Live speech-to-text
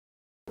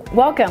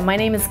Welcome, my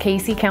name is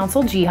Casey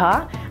Council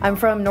Jiha. I'm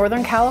from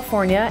Northern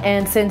California,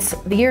 and since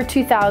the year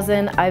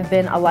 2000, I've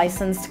been a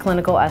licensed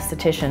clinical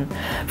esthetician.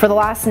 For the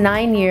last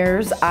 9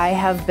 years, I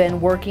have been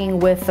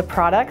working with the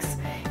products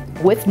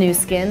with Nu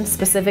Skin,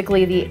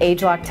 specifically the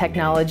AgeLoc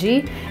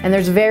technology, and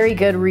there's very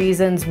good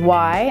reasons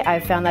why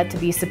I've found that to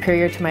be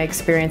superior to my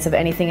experience of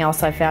anything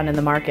else I've found in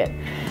the market.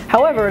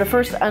 However, to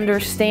first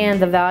understand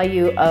the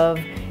value of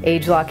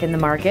AgeLoc in the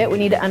market, we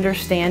need to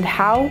understand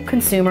how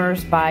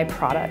consumers buy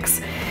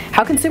products.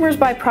 How consumers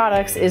buy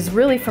products is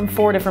really from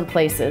 4 different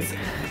places.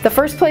 The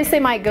first place they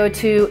might go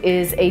to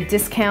is a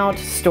discount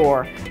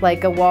store,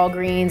 like a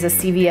Walgreens, a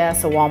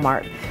CVS, a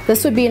Walmart.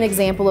 This would be an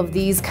example of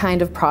these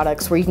kind of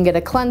products where you can get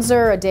a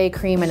cleanser, a day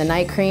cream, and a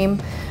night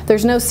cream.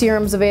 There's no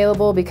serums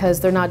available because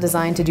they're not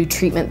designed to do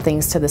treatment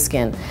things to the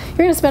skin. You're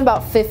going to spend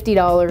about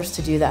 $50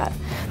 to do that.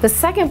 The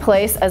second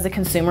place as a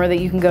consumer that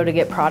you can go to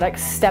get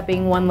products,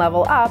 stepping one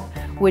level up,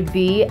 would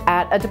be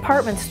at a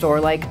department store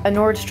like a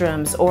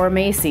Nordstrom's or a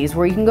Macy's,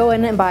 where you can go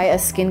in and buy a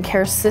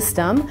skincare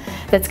system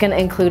that's going to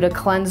include a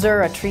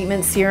cleanser, a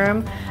treatment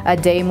serum, a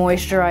day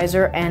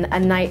moisturizer, and a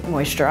night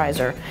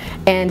moisturizer.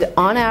 And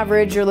on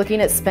average, you're looking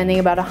at spending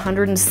about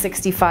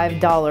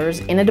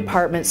 $165 in a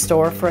department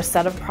store for a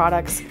set of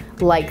products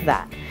like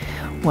that.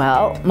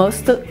 Well,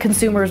 most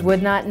consumers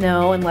would not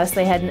know, unless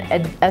they had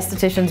an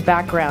esthetician's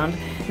background,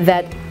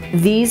 that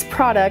these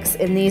products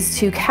in these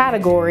 2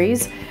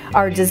 categories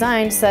are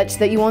designed such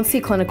that you won't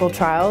see clinical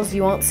trials,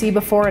 you won't see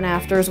before and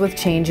afters with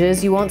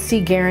changes, you won't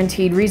see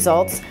guaranteed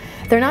results.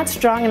 They're not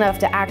strong enough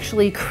to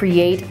actually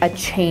create a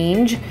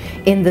change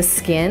in the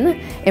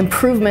skin,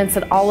 improvements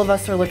that all of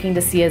us are looking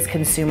to see as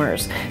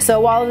consumers. So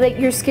while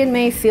your skin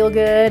may feel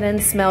good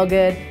and smell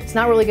good, it's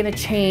not really going to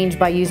change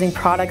by using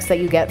products that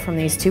you get from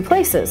these 2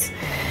 places.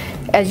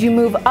 As you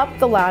move up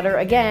the ladder,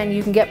 again,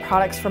 you can get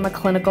products from a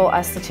clinical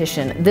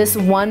esthetician. This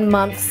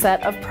 1-month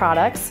set of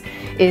products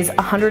is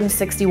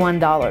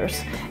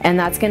 $161, and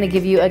that's going to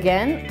give you,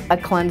 again, a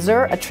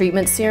cleanser, a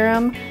treatment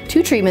serum,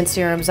 2 treatment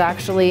serums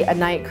actually, a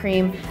night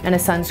cream, and a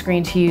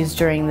sunscreen to use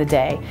during the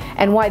day.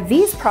 And why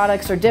these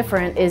products are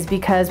different is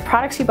because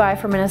products you buy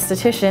from an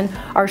esthetician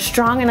are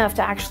strong enough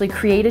to actually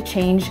create a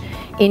change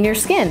in your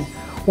skin,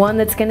 one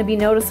that's going to be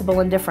noticeable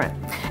and different.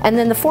 And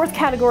then the 4th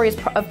category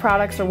of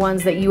products are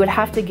ones that you would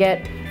have to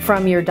get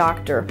from your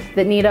doctor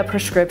that need a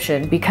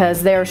prescription,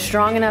 because they're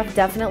strong enough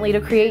definitely to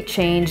create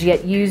change,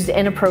 yet used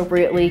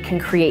inappropriately can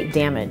create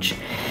damage.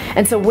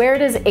 And so where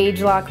does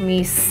AgeLoc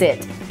Me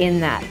sit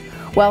in that?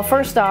 Well,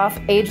 first off,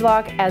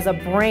 AgeLoc as a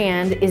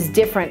brand is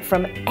different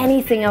from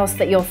anything else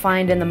that you'll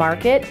find in the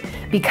market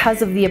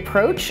because of the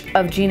approach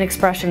of gene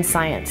expression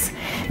science.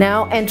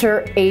 Now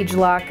enter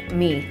AgeLoc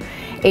Me.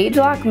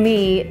 AgeLoc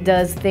Me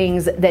does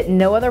things that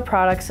no other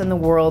products in the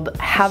world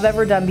have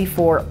ever done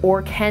before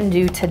or can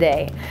do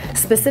today.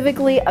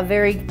 Specifically, a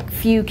very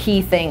few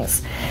key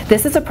things.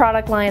 This is a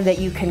product line that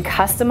you can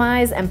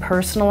customize and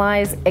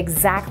personalize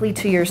exactly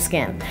to your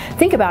skin.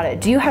 Think about it.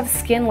 Do you have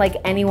skin like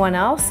anyone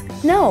else?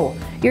 No.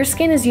 Your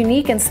skin is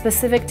unique and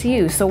specific to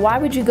you. So why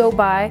would you go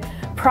buy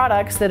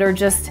products that are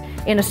just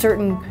in a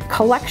certain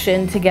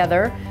collection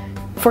together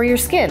for your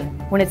skin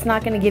when it's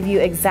not going to give you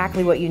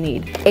exactly what you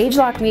need?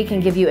 AgeLoc Me can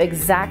give you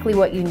exactly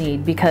what you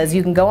need, because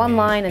you can go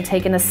online and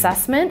take an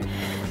assessment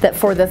that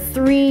for the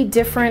 3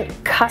 different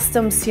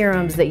custom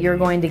serums that you're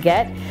going to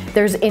get,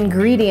 there's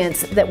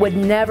ingredients that would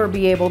never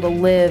be able to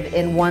live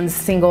in one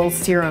single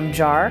serum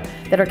jar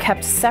that are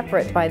kept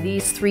separate by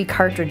these 3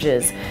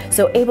 cartridges.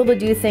 So able to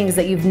do things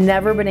that you've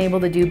never been able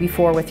to do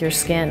before with your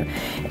skin.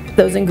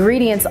 Those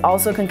ingredients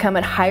also can come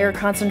at higher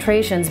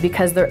concentrations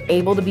because they're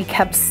able to be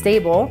kept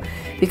stable,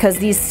 because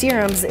these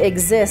serums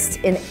exist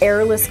in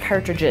airless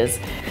cartridges.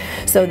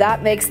 So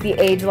that makes the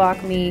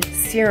AgeLoc Me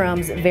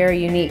serums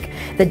very unique.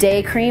 The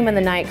day cream and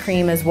the night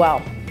cream as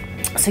well.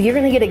 So you're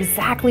going to get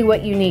exactly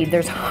what you need.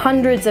 There's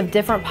hundreds of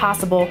different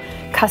possible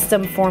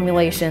custom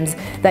formulations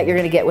that you're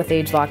going to get with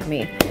AgeLoc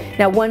Me.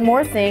 Now, one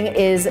more thing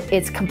is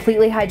it's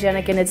completely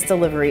hygienic in its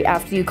delivery.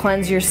 After you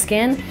cleanse your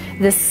skin,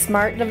 this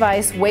smart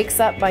device wakes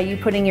up by you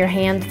putting your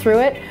hand through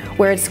it,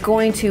 where it's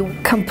going to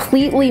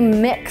completely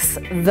mix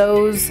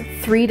those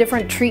 3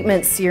 different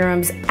treatment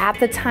serums at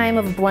the time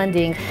of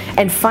blending.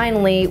 And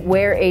finally,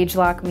 where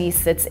AgeLoc Me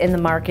sits in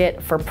the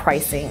market for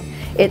pricing.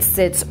 It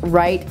sits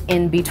right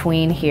in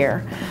between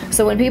here.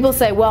 So when people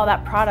say, well,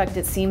 that product,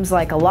 it seems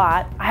like a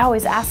lot, I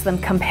always ask them,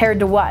 compared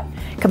to what?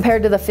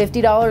 Compared to the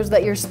 $50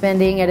 that you're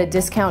spending at a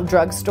discount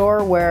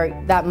drugstore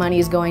where that money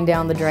is going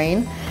down the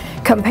drain,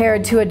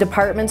 compared to a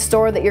department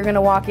store that you're going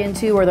to walk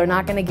into where they're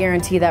not going to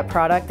guarantee that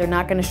product, they're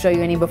not going to show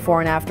you any before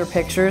and after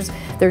pictures,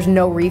 there's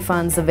no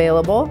refunds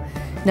available.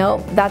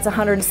 Nope, that's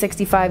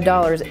 $165.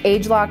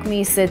 AgeLoc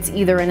Me sits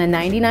either in a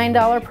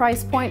 $99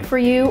 price point for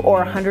you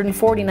or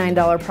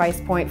 $149 price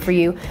point for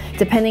you,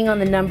 depending on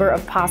the number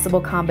of possible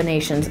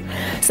combinations.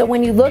 So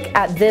when you look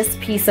at this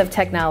piece of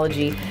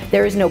technology,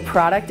 there is no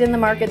product in the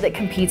market that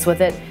competes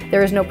with it,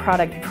 there is no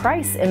product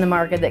price in the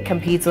market that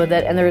competes with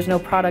it, and there is no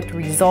product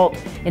result,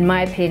 in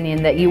my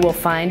opinion, that you will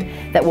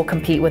find that will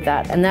compete with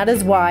that. And that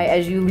is why,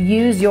 as you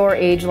use your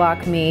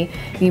AgeLoc Me,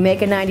 you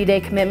make a 90-day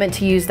commitment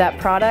to use that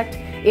product.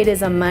 It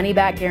is a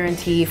money-back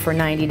guarantee for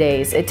 90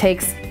 days. It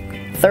takes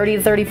 30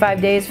 to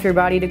 35 days for your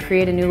body to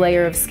create a new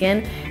layer of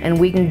skin, and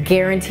we can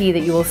guarantee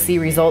that you will see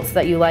results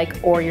that you like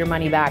or your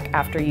money back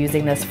after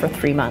using this for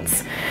 3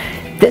 months.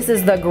 This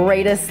is the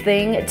greatest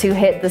thing to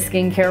hit the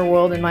skincare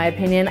world, in my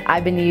opinion.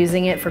 I've been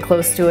using it for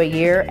close to a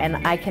year,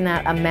 and I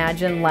cannot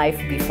imagine life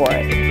before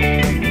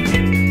it.